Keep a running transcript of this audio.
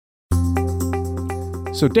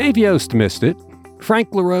So Dave Yost missed it.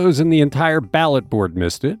 Frank LaRose and the entire ballot board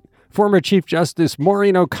missed it. Former Chief Justice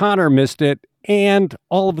Maureen O'Connor missed it. And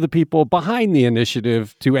all of the people behind the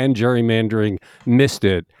initiative to end gerrymandering missed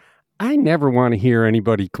it. I never want to hear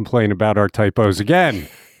anybody complain about our typos again.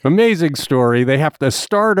 Amazing story. They have to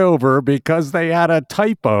start over because they had a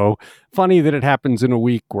typo. Funny that it happens in a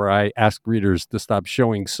week where I ask readers to stop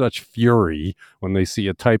showing such fury when they see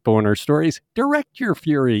a typo in our stories. Direct your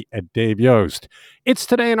fury at Dave Yost. It's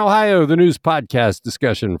Today in Ohio, the news podcast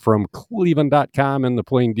discussion from Cleveland.com and The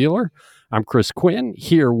Plain Dealer. I'm Chris Quinn,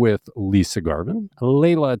 here with Lisa Garvin,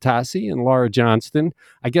 Layla Atassi, and Laura Johnston.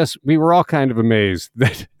 I guess we were all kind of amazed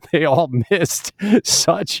that they all missed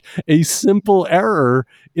such a simple error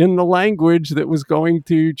in the language that was going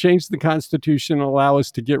to change the Constitution and allow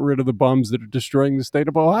us to get rid of the bums that are destroying the state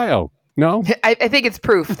of Ohio. No? I think it's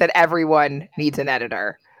proof that everyone needs an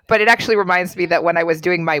editor. But it actually reminds me that when I was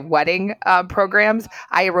doing my wedding programs,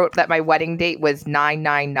 I wrote that my wedding date was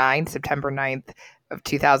 9/9/9, September 9th. Of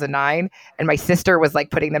 2009, and my sister was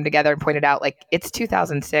like putting them together and pointed out, like, it's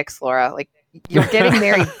 2006, Laura, like, you're getting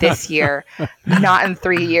married this year, not in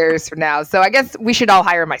 3 years from now. So I guess we should all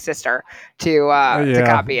hire my sister to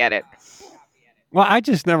copy edit. Well, I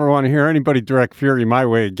just never want to hear anybody direct fury my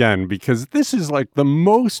way again, because this is like the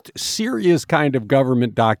most serious kind of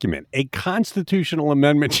government document, a constitutional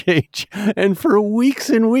amendment change. And for weeks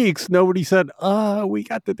and weeks, nobody said, we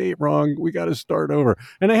got the date wrong. We got to start over.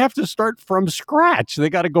 And they have to start from scratch. They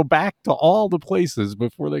got to go back to all the places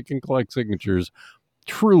before they can collect signatures.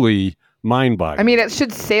 Truly mind-boggling. I mean, it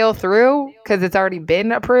should sail through because it's already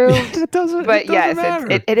been approved. It doesn't matter.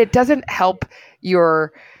 It doesn't help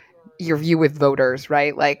your view with voters,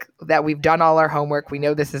 right? Like, that we've done all our homework. We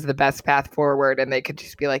know this is the best path forward. And they could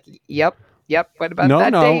just be like, yep. What about that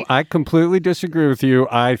date? No, I completely disagree with you.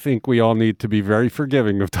 I think we all need to be very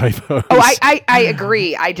forgiving of typos. Oh, I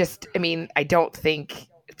agree. I don't think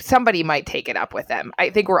somebody might take it up with them. I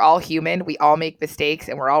think we're all human. We all make mistakes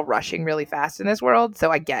and we're all rushing really fast in this world. So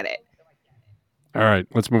I get it. All right,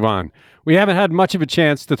 let's move on. We haven't had much of a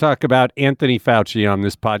chance to talk about Anthony Fauci on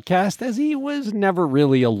this podcast, as he was never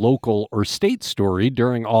really a local or state story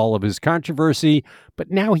during all of his controversy,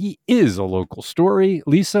 but now he is a local story.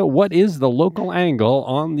 Lisa, what is the local angle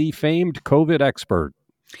on the famed COVID expert?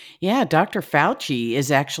 Yeah, Dr. Fauci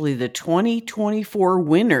is actually the 2024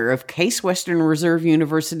 winner of Case Western Reserve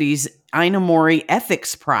University's Ina Mori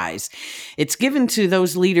Ethics Prize. It's given to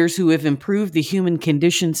those leaders who have improved the human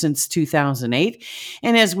condition since 2008.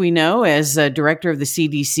 And as we know, as director of the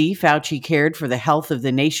CDC, Fauci cared for the health of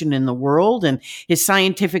the nation and the world, and his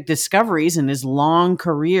scientific discoveries and his long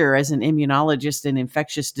career as an immunologist and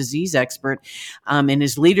infectious disease expert, and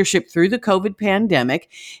his leadership through the COVID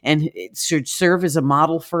pandemic, and it should serve as a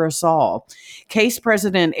model for us all. Case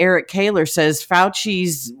President Eric Kaler says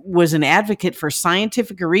Fauci was an advocate for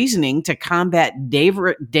scientific reasoning to combat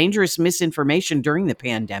dangerous misinformation during the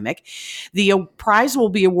pandemic. The prize will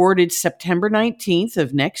be awarded September 19th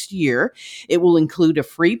of next year. It will include a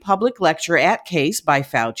free public lecture at Case by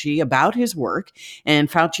Fauci about his work, and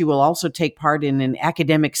Fauci will also take part in an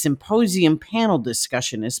academic symposium panel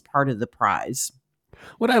discussion as part of the prize.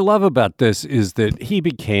 What I love about this is that he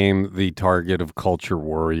became the target of culture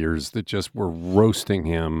warriors that just were roasting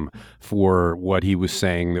him for what he was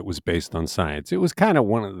saying that was based on science. It was kind of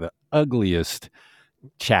one of the ugliest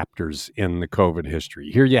chapters in the COVID history.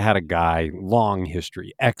 Here you had a guy, long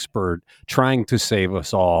history, expert, trying to save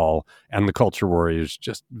us all, and the culture warriors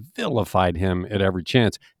just vilified him at every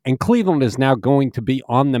chance. And Cleveland is now going to be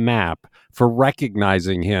on the map for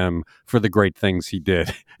recognizing him for the great things he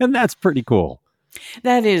did. And that's pretty cool.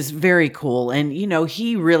 That is very cool. And,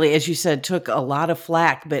 he really, as you said, took a lot of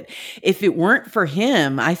flack. But if it weren't for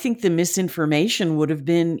him, I think the misinformation would have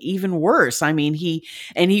been even worse. I mean, he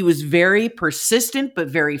was very persistent, but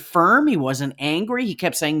very firm. He wasn't angry. He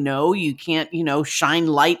kept saying, no, you can't, shine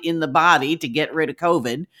light in the body to get rid of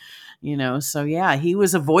COVID. So yeah, he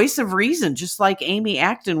was a voice of reason, just like Amy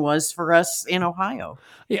Acton was for us in Ohio.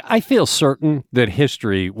 Yeah, I feel certain that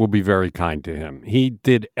history will be very kind to him. He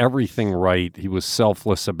did everything right. He was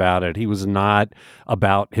selfless about it. He was not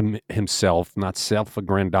about himself, not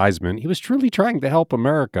self-aggrandizement. He was truly trying to help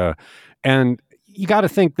America. And you got to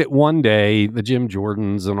think that one day the Jim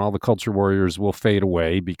Jordans and all the culture warriors will fade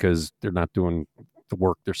away because they're not doing the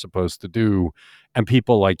work they're supposed to do, and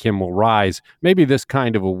people like him will rise. Maybe this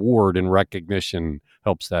kind of award and recognition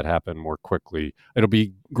helps that happen more quickly. It'll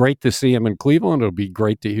be great to see him in Cleveland. It'll be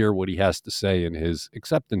great to hear what he has to say in his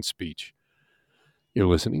acceptance speech. You're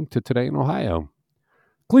listening to Today in Ohio.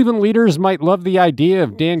 Cleveland leaders might love the idea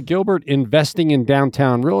of Dan Gilbert investing in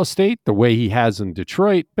downtown real estate the way he has in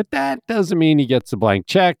Detroit, but that doesn't mean he gets a blank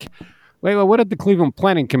check. Layla, what did the Cleveland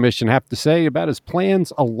Planning Commission have to say about his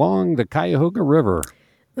plans along the Cuyahoga River?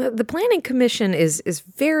 The Planning Commission is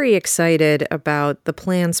very excited about the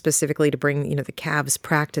plan specifically to bring, the Cavs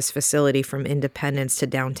practice facility from Independence to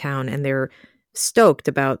downtown, and they're stoked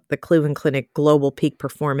about the Cleveland Clinic Global Peak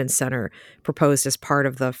Performance Center proposed as part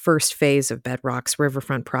of the first phase of Bedrock's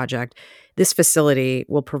Riverfront project. This facility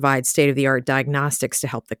will provide state-of-the-art diagnostics to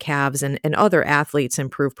help the Cavs and other athletes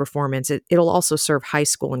improve performance. It'll also serve high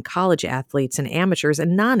school and college athletes and amateurs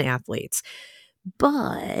and non-athletes.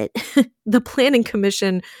 But the Planning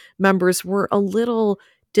Commission members were a little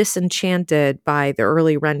disenchanted by the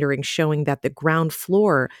early rendering showing that the ground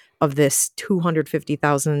floor of this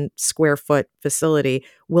 250,000 square foot facility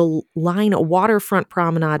will line a waterfront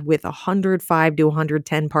promenade with 105 to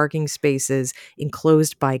 110 parking spaces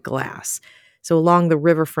enclosed by glass. So along the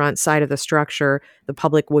riverfront side of the structure, the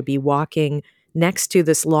public would be walking next to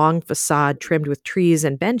this long facade trimmed with trees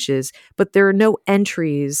and benches, but there are no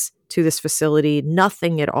entries to this facility,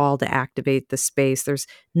 nothing at all to activate the space. There's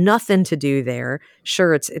nothing to do there.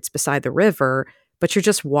 Sure, it's beside the river, but you're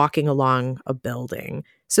just walking along a building.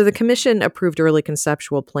 So the commission approved early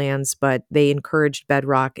conceptual plans, but they encouraged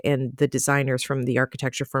Bedrock and the designers from the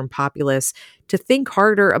architecture firm Populous to think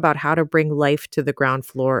harder about how to bring life to the ground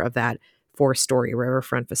floor of that 4-story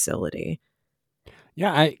riverfront facility.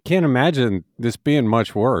 Yeah, I can't imagine this being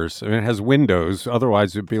much worse. I mean, it has windows.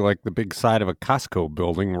 Otherwise, it'd be like the big side of a Costco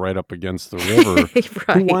building right up against the river.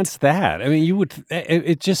 Right. Who wants that? I mean,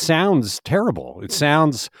 it just sounds terrible. It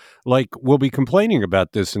sounds like we'll be complaining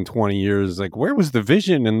about this in 20 years. Like, where was the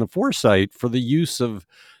vision and the foresight for the use of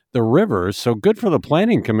the river? So good for the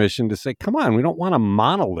Planning Commission to say, come on, we don't want a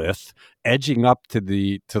monolith edging up to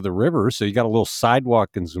the river. So you got a little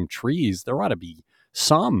sidewalk and some trees. There ought to be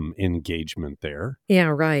some engagement there. Yeah,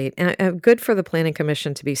 right. And good for the Planning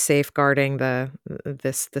Commission to be safeguarding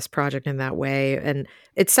this project in that way. And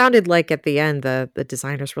it sounded like at the end the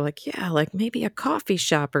designers were like, yeah, like maybe a coffee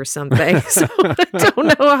shop or something. So I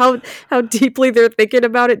don't know how deeply they're thinking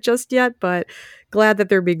about it just yet, but glad that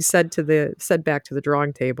they're being sent back to the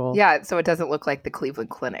drawing table. Yeah, so it doesn't look like the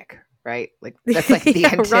Cleveland Clinic. Right? Like that's like the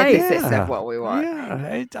antithesis of what we want.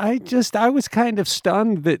 Yeah, I was kind of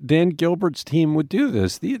stunned that Dan Gilbert's team would do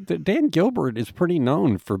this. The Dan Gilbert is pretty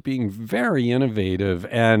known for being very innovative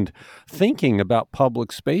and thinking about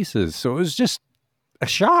public spaces. So it was just a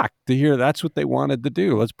shock to hear that's what they wanted to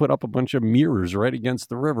do. Let's put up a bunch of mirrors right against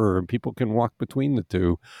the river and people can walk between the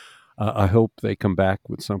two. I hope they come back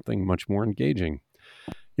with something much more engaging.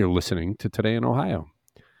 You're listening to Today in Ohio.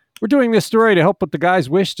 We're doing this story to help with the guys'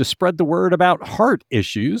 wish to spread the word about heart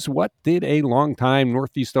issues. What did a longtime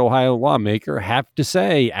Northeast Ohio lawmaker have to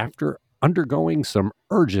say after undergoing some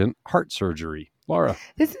urgent heart surgery? Laura.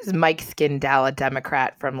 This is Mike Skindell, a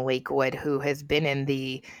Democrat from Lakewood, who has been in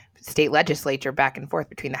the state legislature back and forth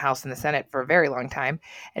between the House and the Senate for a very long time.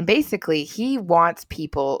 And basically, he wants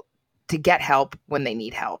people to get help when they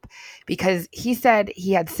need help, because he said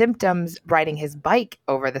he had symptoms riding his bike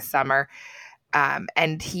over the summer.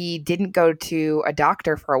 And he didn't go to a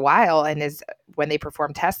doctor for a while. And when they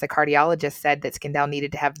performed tests, the cardiologist said that Skindell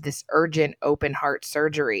needed to have this urgent open heart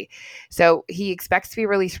surgery. So he expects to be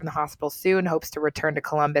released from the hospital soon, hopes to return to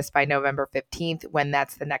Columbus by November 15th, when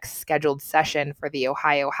that's the next scheduled session for the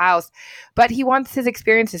Ohio House. But he wants his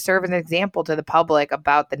experience to serve as an example to the public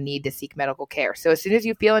about the need to seek medical care. So as soon as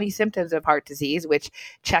you feel any symptoms of heart disease, which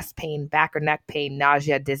chest pain, back or neck pain,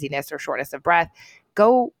 nausea, dizziness, or shortness of breath,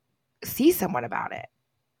 go see someone about it.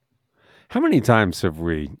 How many times have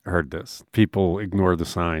we heard this? People ignore the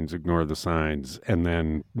signs, and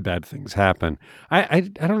then bad things happen. I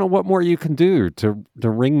don't know what more you can do to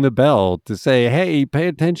ring the bell to say, hey, pay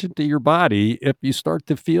attention to your body. If you start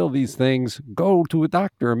to feel these things, go to a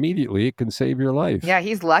doctor immediately. It can save your life. Yeah,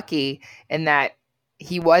 he's lucky in that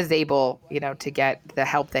he was able, to get the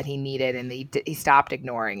help that he needed, and he stopped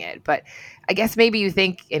ignoring it. But I guess maybe you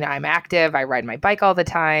think, I'm active, I ride my bike all the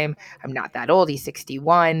time, I'm not that old, he's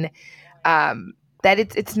 61, that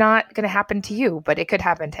it's not going to happen to you, but it could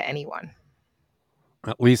happen to anyone.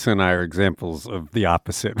 Lisa and I are examples of the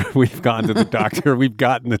opposite. We've gone to the doctor. We've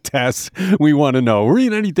gotten the tests. We want to know, are we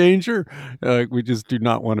in any danger? We just do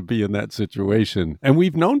not want to be in that situation. And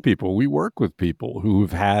we've known people. We work with people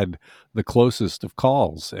who've had the closest of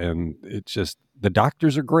calls. And it's just, the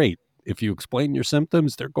doctors are great. If you explain your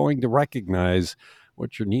symptoms, they're going to recognize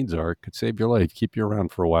what your needs are. It could save your life, keep you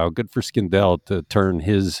around for a while. Good for Skindell to turn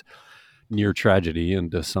his near tragedy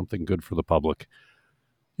into something good for the public.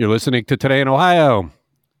 You're listening to Today in Ohio.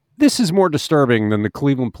 This is more disturbing than the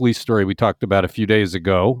Cleveland police story we talked about a few days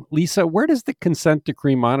ago. Lisa, where does the consent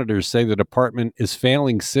decree monitor say the department is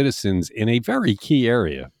failing citizens in a very key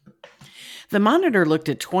area? The monitor looked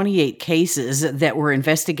at 28 cases that were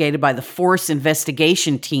investigated by the Force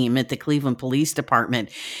Investigation Team at the Cleveland Police Department.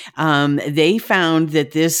 They found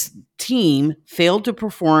that this team failed to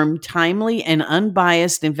perform timely and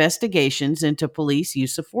unbiased investigations into police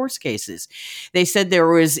use of force cases. They said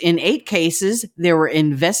in 8 cases, there were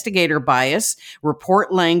investigator bias,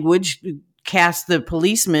 report language cast the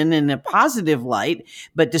policemen in a positive light,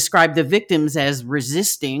 but described the victims as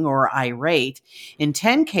resisting or irate. In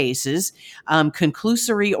 10 cases,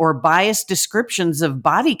 conclusory or biased descriptions of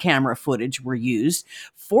body camera footage were used.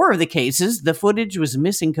 4 of the cases, the footage was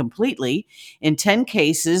missing completely. In 10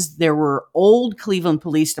 cases, there were old Cleveland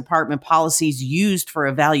Police Department policies used for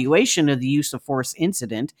evaluation of the use of force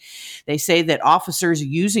incident. They say that officers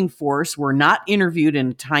using force were not interviewed in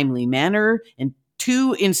a timely manner. In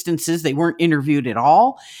 2 instances, they weren't interviewed at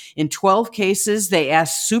all. In 12 cases, they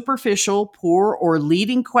asked superficial, poor, or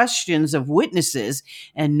leading questions of witnesses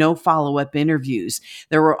and no follow-up interviews.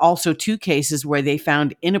 There were also 2 cases where they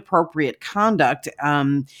found inappropriate conduct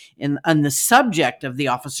on the subject of the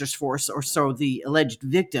officer's force, or so the alleged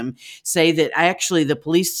victim, say that actually the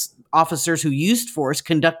police officers who used force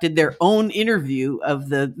conducted their own interview of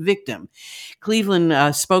the victim.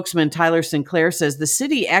 Cleveland spokesman Tyler Sinclair says the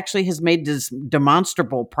city actually has made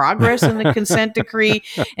demonstrable progress in the consent decree,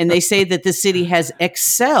 and they say that the city has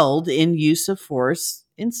excelled in use of force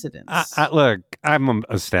incidents. Look, I'm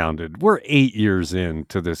astounded. We're 8 years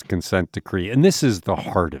into this consent decree, and this is the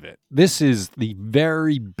heart of it. This is the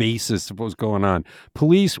very basis of what's going on.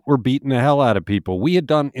 Police were beating the hell out of people. We had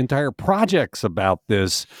done entire projects about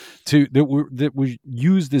this that were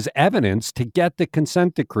used as evidence to get the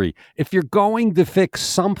consent decree. If you're going to fix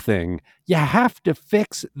something, you have to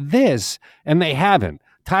fix this, and they haven't.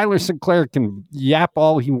 Tyler Sinclair can yap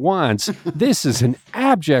all he wants. This is an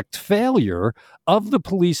abject failure of the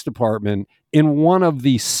police department in one of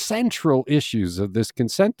the central issues of this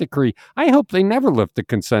consent decree. I hope they never lift the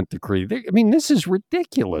consent decree. This is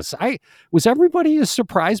ridiculous. Was everybody as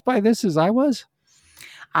surprised by this as I was?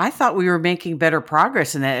 I thought we were making better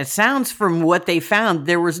progress in that. It sounds from what they found,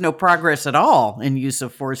 there was no progress at all in use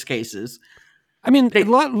of force cases.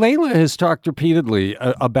 Layla has talked repeatedly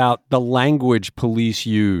about the language police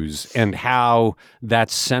use and how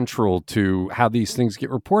that's central to how these things get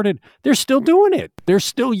reported. They're still doing it. They're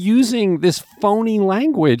still using this phony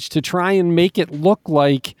language to try and make it look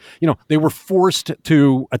like, they were forced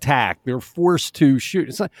to attack. They were forced to shoot.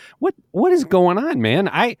 It's like, what is going on, man?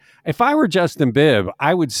 If I were Justin Bibb,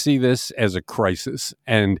 I would see this as a crisis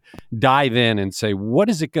and dive in and say, what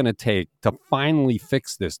is it going to take to finally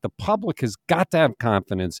fix this? The public has got to have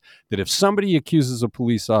confidence that if somebody accuses a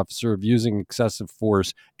police officer of using excessive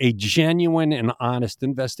force, a genuine and honest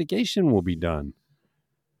investigation will be done.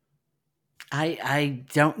 I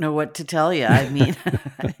don't know what to tell you.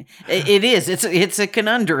 It is. It's a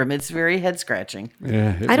conundrum. It's very head scratching.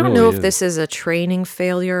 Yeah, I don't know if this is a training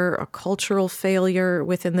failure, a cultural failure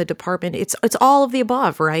within the department. It's all of the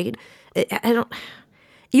above, right?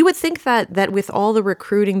 You would think that with all the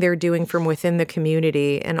recruiting they're doing from within the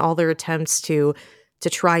community and all their attempts to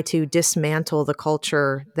try to dismantle the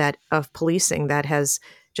culture of policing that has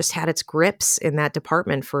just had its grips in that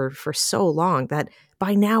department for so long, that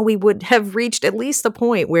by now we would have reached at least the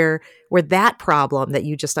point where that problem that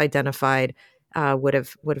you just identified would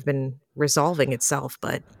have been resolving itself.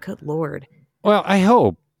 But good Lord. Well, I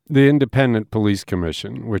hope the Independent Police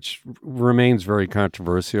Commission, which remains very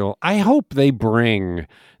controversial, I hope they bring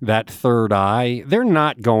that third eye. They're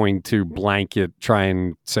not going to blanket try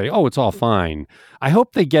and say, oh, it's all fine. I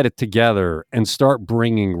hope they get it together and start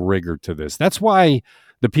bringing rigor to this. That's why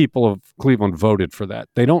the people of Cleveland voted for that.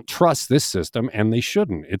 They don't trust this system, and they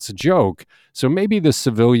shouldn't. It's a joke. So maybe the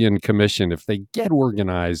civilian commission, if they get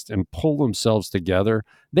organized and pull themselves together,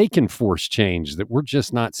 they can force change that we're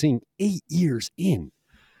just not seeing 8 years in.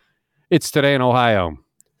 It's Today in Ohio.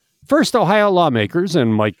 First, Ohio lawmakers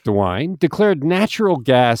and Mike DeWine declared natural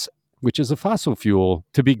gas, which is a fossil fuel,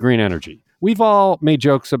 to be green energy. We've all made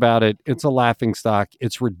jokes about it. It's a laughingstock.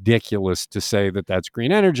 It's ridiculous to say that that's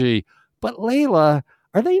green energy. But Layla,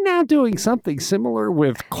 are they now doing something similar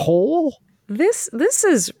with coal? This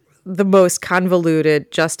is the most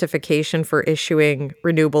convoluted justification for issuing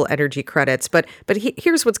renewable energy credits. But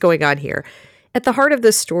here's what's going on here. At the heart of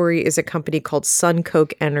this story is a company called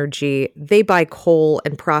SunCoke Energy. They buy coal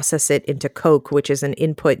and process it into coke, which is an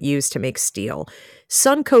input used to make steel.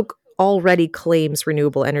 SunCoke already claims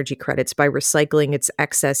renewable energy credits by recycling its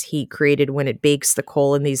excess heat created when it bakes the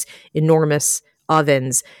coal in these enormous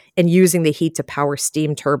ovens and using the heat to power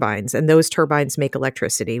steam turbines. And those turbines make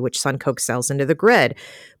electricity, which SunCoke sells into the grid.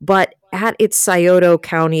 But at its Scioto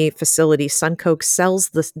County facility, SunCoke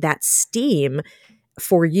sells that steam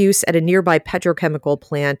for use at a nearby petrochemical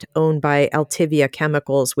plant owned by Altivia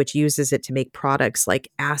Chemicals, which uses it to make products like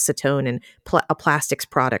acetone and a plastics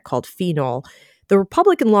product called phenol. The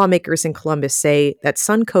Republican lawmakers in Columbus say that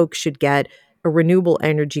SunCoke should get a renewable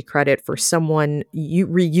energy credit for someone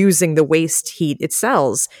reusing the waste heat it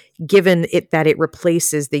sells, given that it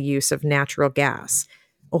replaces the use of natural gas.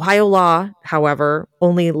 Ohio law, however,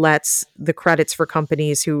 only allows credits for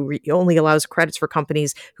companies who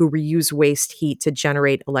reuse waste heat to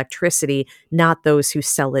generate electricity, not those who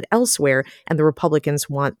sell it elsewhere. And the Republicans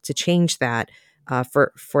want to change that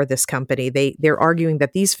for this company. They're arguing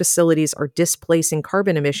that these facilities are displacing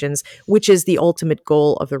carbon emissions, which is the ultimate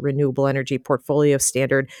goal of the renewable energy portfolio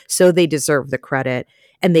standard. So they deserve the credit.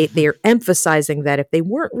 And they're emphasizing that if they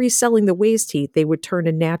weren't reselling the waste heat, they would turn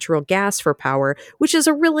to natural gas for power, which is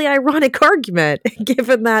a really ironic argument,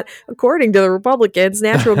 given that, according to the Republicans,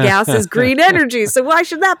 natural gas is green energy. So why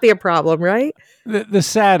should that be a problem, right? The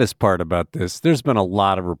saddest part about this, there's been a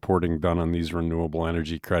lot of reporting done on these renewable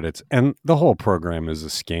energy credits, and the whole program is a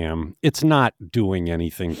scam. It's not doing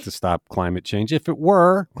anything to stop climate change. If it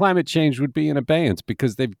were, climate change would be in abeyance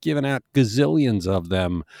because they've given out gazillions of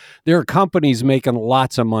them. There are companies making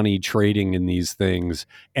lots of money trading in these things,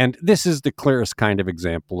 and this is the clearest kind of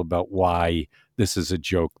example about why this is a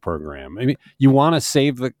joke program. I mean, you want to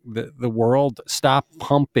save the world? Stop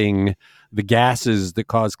pumping the gases that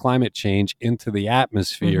cause climate change into the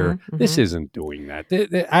atmosphere. This isn't doing that.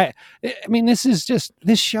 I mean,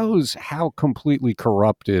 this shows how completely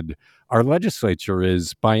corrupted our legislature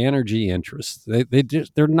is by energy interests.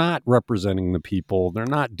 They're not representing the people. They're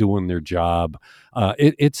not doing their job.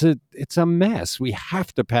 It's a mess. We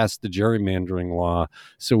have to pass the gerrymandering law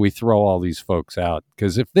so we throw all these folks out.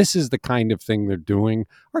 Because if this is the kind of thing they're doing,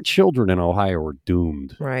 our children in Ohio are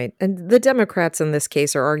doomed. Right. And the Democrats in this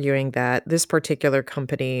case are arguing that this particular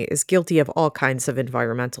company is guilty of all kinds of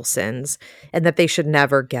environmental sins and that they should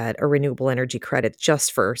never get a renewable energy credit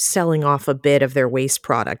just for selling off a bit of their waste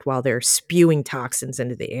product while they're spewing toxins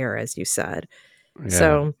into the air, as you said. Yeah.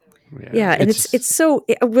 So, yeah, and it's so.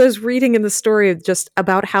 I was reading in the story just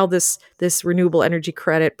about how this renewable energy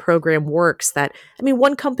credit program works. That, I mean,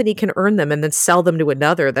 one company can earn them and then sell them to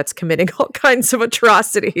another that's committing all kinds of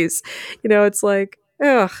atrocities. It's like,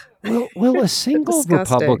 ugh. Will a single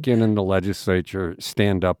Disgusting. Republican in the legislature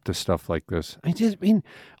stand up to stuff like this? I mean,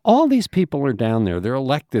 all these people are down there. They're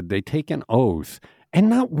elected. They take an oath. And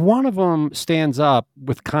not one of them stands up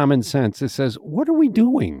with common sense that says, what are we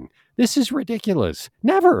doing? This is ridiculous.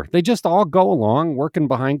 Never. They just all go along working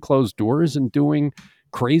behind closed doors and doing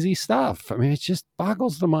crazy stuff. I mean, it just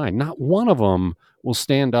boggles the mind. Not one of them will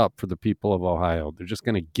stand up for the people of Ohio. They're just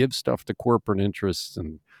going to give stuff to corporate interests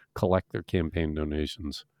and collect their campaign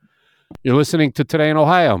donations. You're listening to Today in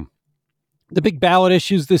Ohio. The big ballot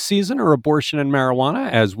issues this season are abortion and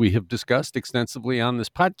marijuana, as we have discussed extensively on this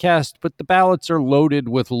podcast, but the ballots are loaded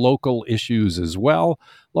with local issues as well.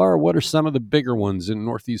 Laura, what are some of the bigger ones in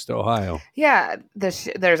Northeast Ohio? Yeah,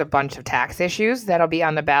 there's a bunch of tax issues that'll be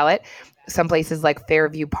on the ballot. Some places like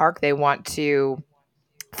Fairview Park, they want to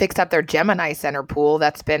fix up their Gemini Center pool.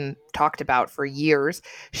 That's been talked about for years.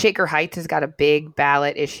 Shaker Heights has got a big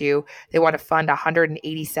ballot issue. They want to fund a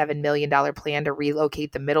 $187 million plan to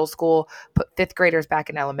relocate the middle school, put fifth graders back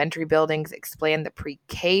in elementary buildings, expand the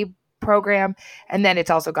pre-K program. And then it's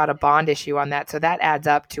also got a bond issue on that. So that adds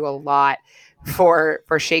up to a lot for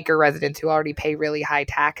Shaker residents who already pay really high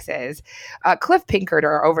taxes. Cliff Pinkert,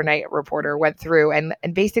 our overnight reporter, went through and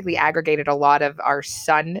basically aggregated a lot of our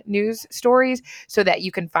Sun news stories so that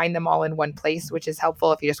you can find them all in one place, which is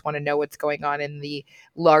helpful if you just want to know what's going on in the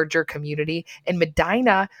larger community. In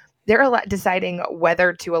Medina, they're deciding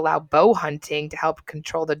whether to allow bow hunting to help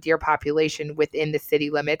control the deer population within the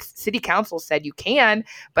city limits. City council said you can,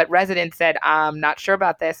 but residents said, I'm not sure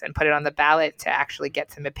about this, and put it on the ballot to actually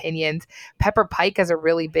get some opinions. Pepper Pike has a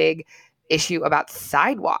really big issue about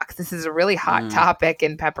sidewalks. This is a really hot topic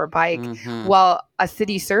in Pepper Pike. While a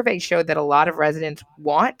city survey showed that a lot of residents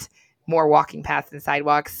want more walking paths and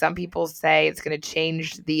sidewalks, some people say it's going to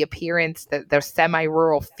change the appearance, the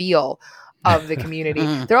semi-rural feel of the community.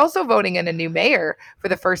 They're also voting in a new mayor for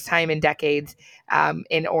the first time in decades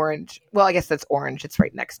in Orange. Well, I guess that's Orange. It's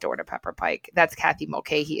right next door to Pepper Pike. That's Kathy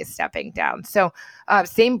Mulcahy is stepping down. So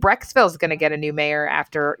same Brecksville is going to get a new mayor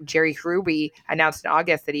after Jerry Hruby announced in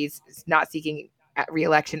August that he's not seeking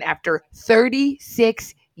re-election after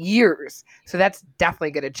 36 years. So that's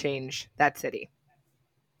definitely going to change that city.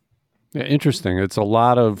 Yeah, interesting. It's a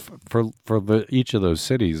lot of for each of those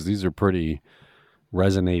cities. These are pretty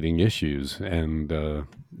resonating issues, and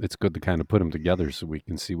it's good to kind of put them together so we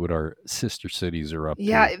can see what our sister cities are up to.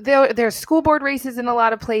 Yeah, there's school board races in a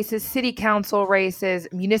lot of places, city council races,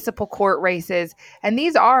 municipal court races, and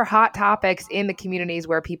these are hot topics in the communities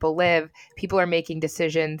where people live. People are making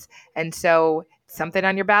decisions, and so something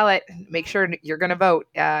on your ballot. Make sure you're going to vote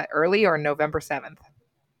early or November 7th.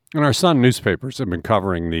 And our Sun newspapers have been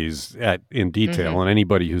covering these in detail, and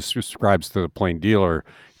anybody who subscribes to the Plain Dealer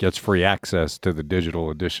gets free access to the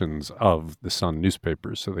digital editions of the Sun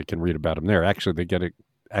newspapers so they can read about them there. Actually, they get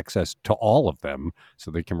access to all of them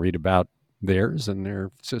so they can read about theirs and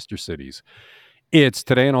their sister cities. It's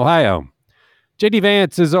Today in Ohio. J.D.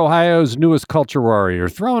 Vance is Ohio's newest culture warrior,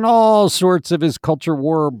 throwing all sorts of his culture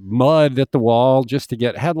war mud at the wall just to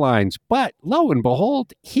get headlines. But lo and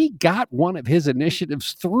behold, he got one of his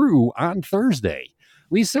initiatives through on Thursday.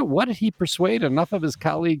 Lisa, what did he persuade enough of his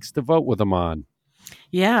colleagues to vote with him on?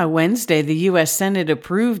 Yeah, Wednesday, the U.S. Senate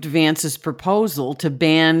approved Vance's proposal to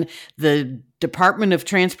ban the Department of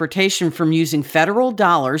Transportation from using federal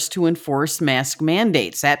dollars to enforce mask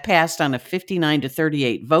mandates. That passed on a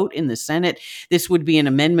 59-38 vote in the Senate. This would be an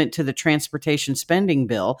amendment to the transportation spending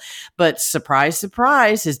bill. But surprise,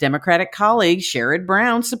 surprise, his Democratic colleague, Sherrod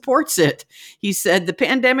Brown, supports it. He said, the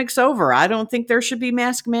pandemic's over. I don't think there should be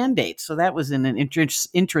mask mandates. So that was an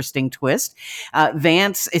interesting twist.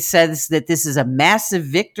 Vance says that this is a massive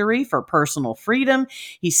victory for personal freedom.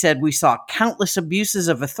 He said, we saw countless abuses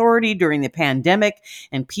of authority during the pandemic,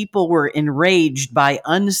 and people were enraged by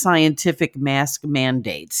unscientific mask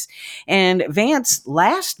mandates. And Vance,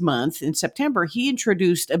 last month in September, he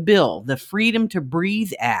introduced a bill, the Freedom to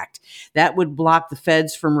Breathe Act, that would block the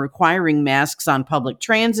feds from requiring masks on public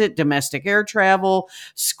transit, domestic air travel,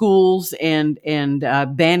 schools, and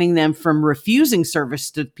banning them from refusing service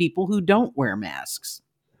to people who don't wear masks.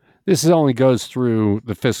 This only goes through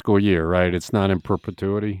the fiscal year, right? It's not in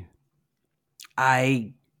perpetuity?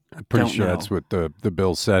 I'm pretty sure that's what the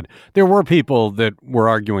bill said. There were people that were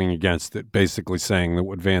arguing against it, basically saying that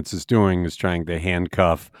what Vance is doing is trying to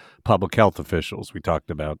handcuff public health officials. We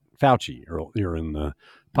talked about Fauci earlier in the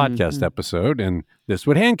podcast episode, and this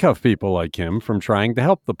would handcuff people like him from trying to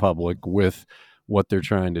help the public with what they're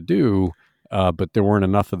trying to do. But there weren't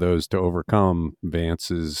enough of those to overcome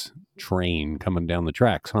Vance's train coming down the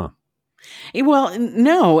tracks, huh? Well,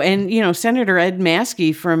 no. And, Senator Ed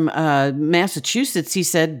Maskey from Massachusetts, he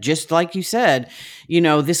said, just like you said,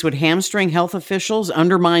 this would hamstring health officials,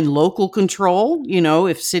 undermine local control,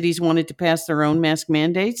 if cities wanted to pass their own mask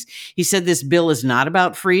mandates. He said this bill is not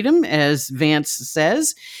about freedom, as Vance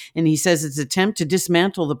says. And he says it's an attempt to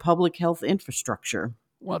dismantle the public health infrastructure.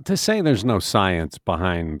 Well, to say there's no science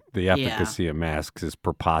behind the efficacy of masks is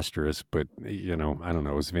preposterous. But, I don't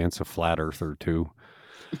know, is Vance a flat earther too?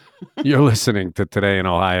 You're listening to Today in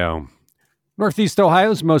Ohio. Northeast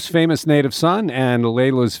Ohio's most famous native son and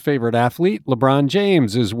Layla's favorite athlete, LeBron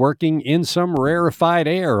James, is working in some rarefied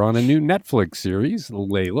air on a new Netflix series.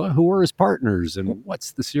 Layla, who are his partners, and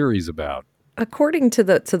what's the series about? According to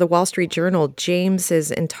the Wall Street Journal, James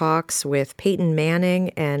is in talks with Peyton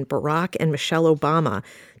Manning and Barack and Michelle Obama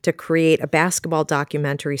to create a basketball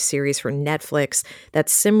documentary series for Netflix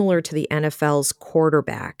that's similar to the NFL's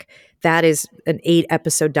Quarterback. That is an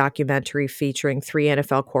 8-episode documentary featuring 3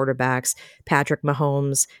 NFL quarterbacks, Patrick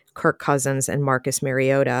Mahomes, Kirk Cousins, and Marcus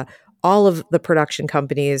Mariota. All of the production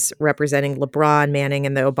companies representing LeBron, Manning,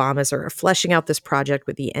 and the Obamas are fleshing out this project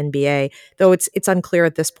with the NBA, though it's unclear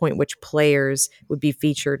at this point which players would be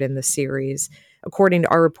featured in the series. According to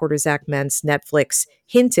our reporter, Zach Mentz, Netflix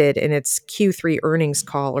hinted in its Q3 earnings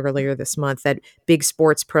call earlier this month that big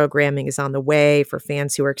sports programming is on the way for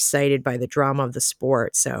fans who are excited by the drama of the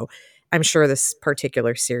sport. So I'm sure this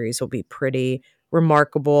particular series will be pretty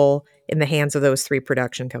remarkable in the hands of those 3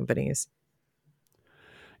 production companies.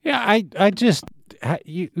 Yeah, I just,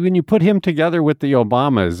 when you put him together with the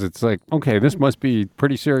Obamas, it's like, okay, this must be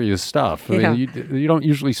pretty serious stuff. I mean, you don't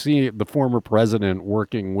usually see the former president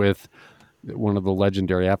working with one of the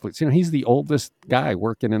legendary athletes. He's the oldest guy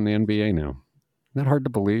working in the NBA now. Isn't that hard to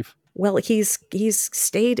believe? Well, he's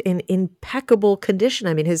stayed in impeccable condition.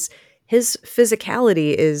 I mean, his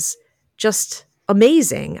physicality is just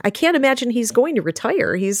amazing. I can't imagine he's going to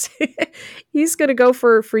retire. He's going to go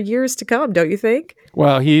for years to come, don't you think?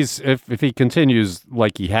 Well, if he continues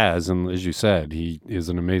like he has, and as you said, he is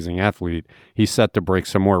an amazing athlete, he's set to break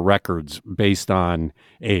some more records based on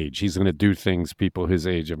age. He's going to do things people his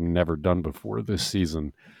age have never done before this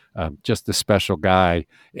season. Just a special guy.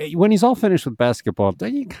 When he's all finished with basketball,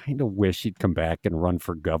 don't you kind of wish he'd come back and run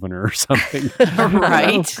for governor or something?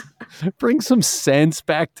 Right. Bring some sense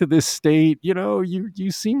back to this state.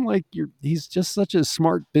 You seem like he's just such a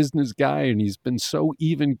smart business guy, and he's been so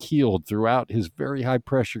even keeled throughout his very high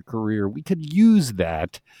pressure career. We could use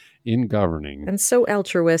that in governing. And so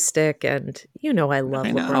altruistic, and I love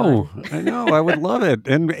LeBron. I know. I would love it.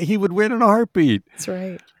 And he would win in a heartbeat. That's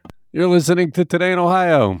right. You're listening to Today in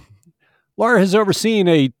Ohio. Laura has overseen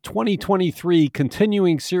a 2023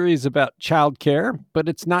 continuing series about childcare, but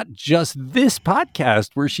it's not just this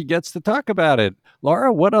podcast where she gets to talk about it.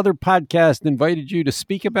 Laura, what other podcast invited you to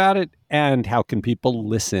speak about it, and how can people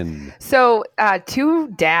listen? So two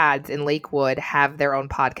dads in Lakewood have their own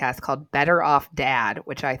podcast called Better Off Dad,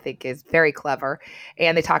 which I think is very clever.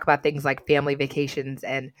 And they talk about things like family vacations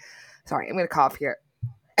and, sorry, I'm going to cough here.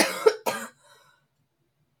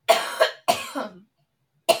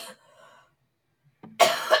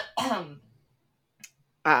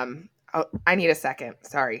 I need a second.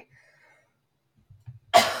 Sorry.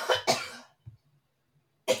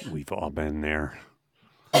 We've all been there.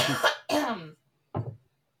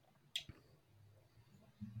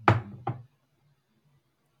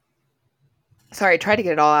 Sorry, I tried to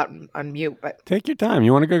get it all out on mute, but take your time.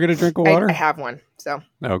 You want to go get a drink of water? I have one. So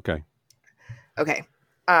okay.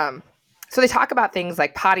 So they talk about things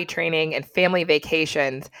like potty training and family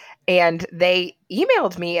vacations, and they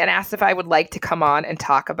emailed me and asked if I would like to come on and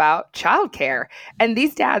talk about childcare. And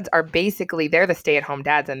these dads are basically, they're the stay-at-home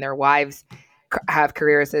dads, and their wives have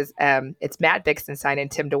careers as it's Matt Bixenstein and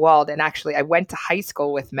Tim DeWald. And actually, I went to high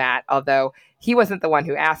school with Matt, although he wasn't the one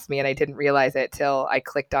who asked me, and I didn't realize it till I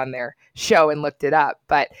clicked on their show and looked it up.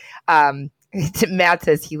 But Matt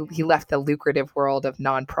says he left the lucrative world of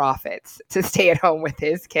nonprofits to stay at home with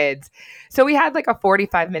his kids. So we had like a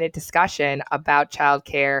 45-minute discussion about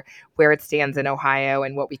childcare, where it stands in Ohio,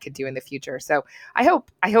 and what we could do in the future. So I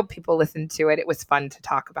hope people listen to it. It was fun to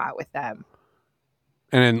talk about with them.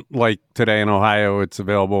 And then, like Today in Ohio, it's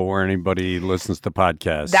available where anybody listens to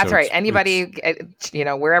podcasts. That's right. Anybody,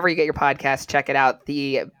 wherever you get your podcast, check it out.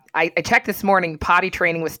 I checked this morning, potty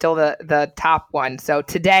training was still the top one. So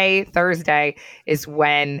today, Thursday, is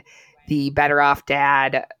when the Better Off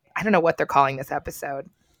Dad, I don't know what they're calling this episode,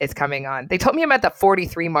 is coming on. They told me I'm at the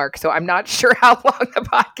 43 mark, so I'm not sure how long the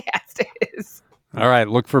podcast is. All right,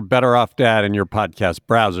 look for Better Off Dad in your podcast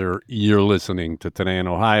browser. You're listening to Today in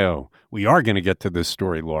Ohio. We are going to get to this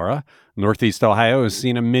story, Laura. Northeast Ohio has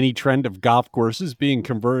seen a mini trend of golf courses being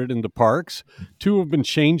converted into parks. Two have been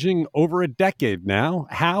changing over a decade now.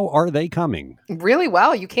 How are they coming? Really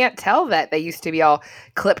well. You can't tell that they used to be all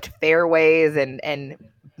clipped fairways and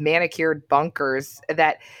manicured bunkers.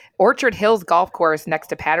 That Orchard Hills Golf Course next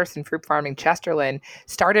to Patterson Fruit Farm in Chesterland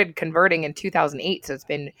started converting in 2008. So it's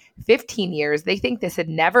been 15 years. They think this had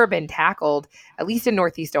never been tackled, at least in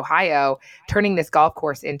Northeast Ohio, turning this golf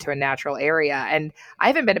course into a natural area. And I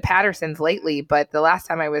haven't been to Patterson's lately, but the last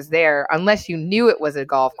time I was there, unless you knew it was a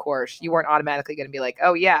golf course, you weren't automatically going to be like,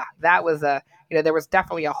 oh yeah, that was there was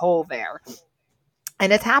definitely a hole there.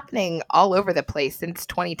 And it's happening all over the place. Since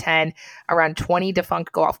 2010, around 20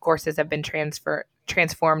 defunct golf courses have been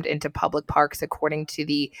transformed into public parks, according to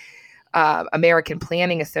the American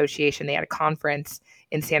Planning Association. They had a conference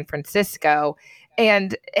in San Francisco,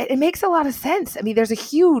 and it makes a lot of sense. I mean, there's a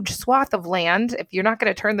huge swath of land. If you're not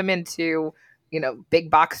going to turn them into, big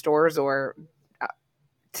box stores or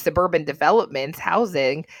suburban developments,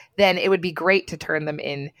 housing, then it would be great to turn them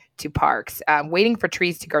into parks. Waiting for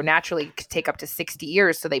trees to grow naturally could take up to 60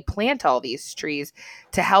 years. So they plant all these trees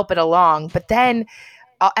to help it along. But then,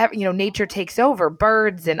 nature takes over.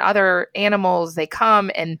 Birds and other animals, they come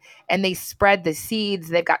and they spread the seeds.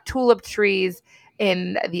 They've got tulip trees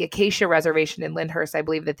in the Acacia Reservation in Lyndhurst, I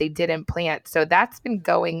believe, that they didn't plant. So that's been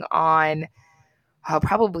going on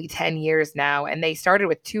probably 10 years now. And they started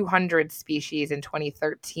with 200 species in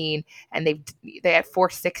 2013, and they have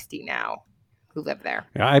 460 now who live there.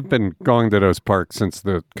 Yeah, I've been going to those parks since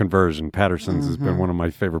the conversion. Patterson's has been one of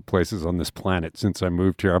my favorite places on this planet since I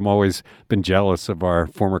moved here. I've always been jealous of our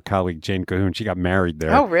former colleague, Jane Cahoon. She got married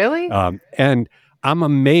there. Oh, really? And I'm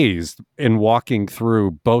amazed in walking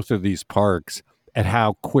through both of these parks at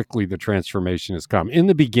how quickly the transformation has come. In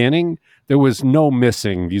the beginning, there was no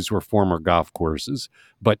missing these were former golf courses.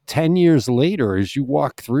 But 10 years later, as you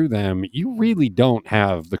walk through them, you really don't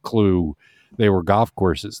have the clue they were golf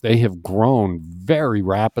courses. They have grown very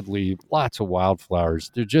rapidly, lots of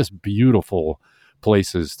wildflowers. They're just beautiful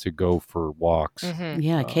places to go for walks.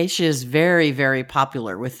 Yeah, Acacia is very, very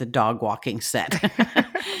popular with the dog walking set.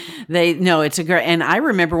 It's a great, and I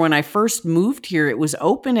remember when I first moved here, it was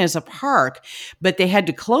open as a park, but they had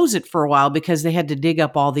to close it for a while because they had to dig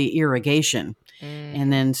up all the irrigation.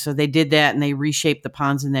 And then, so they did that and they reshaped the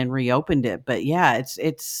ponds and then reopened it. But yeah,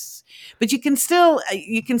 but you can still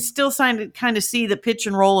kind of see the pitch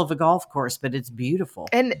and roll of a golf course, but it's beautiful.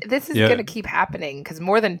 And this is going to keep happening because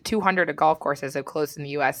more than 200 golf courses have closed in the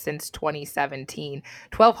U.S. since 2017,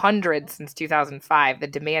 1,200 since 2005. The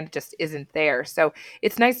demand just isn't there. So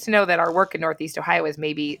it's nice to know that our work in Northeast Ohio is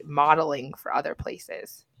maybe modeling for other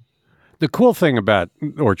places. The cool thing about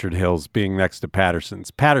Orchard Hills being next to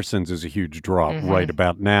Patterson's is a huge draw right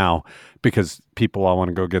about now because people all want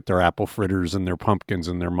to go get their apple fritters and their pumpkins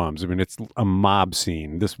and their mums. I mean, it's a mob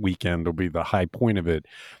scene. This weekend will be the high point of it.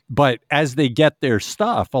 But as they get their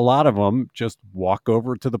stuff, a lot of them just walk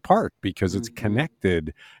over to the park because it's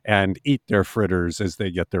connected and eat their fritters as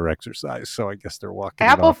they get their exercise. So I guess they're walking.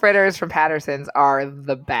 Apple fritters from Patterson's are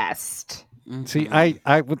the best. See, I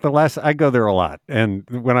go there a lot. And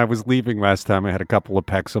when I was leaving last time, I had a couple of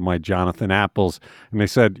pecks of my Jonathan apples. And they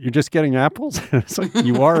said, "You're just getting apples?" It's like,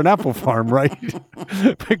 you are an apple farm, right?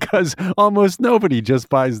 Because almost nobody just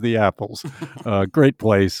buys the apples. Great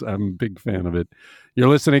place. I'm a big fan of it. You're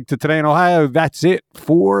listening to Today in Ohio. That's it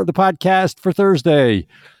for the podcast for Thursday.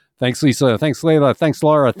 Thanks, Lisa. Thanks, Layla. Thanks,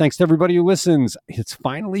 Laura. Thanks to everybody who listens. It's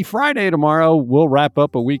finally Friday tomorrow. We'll wrap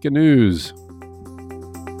up a week of news.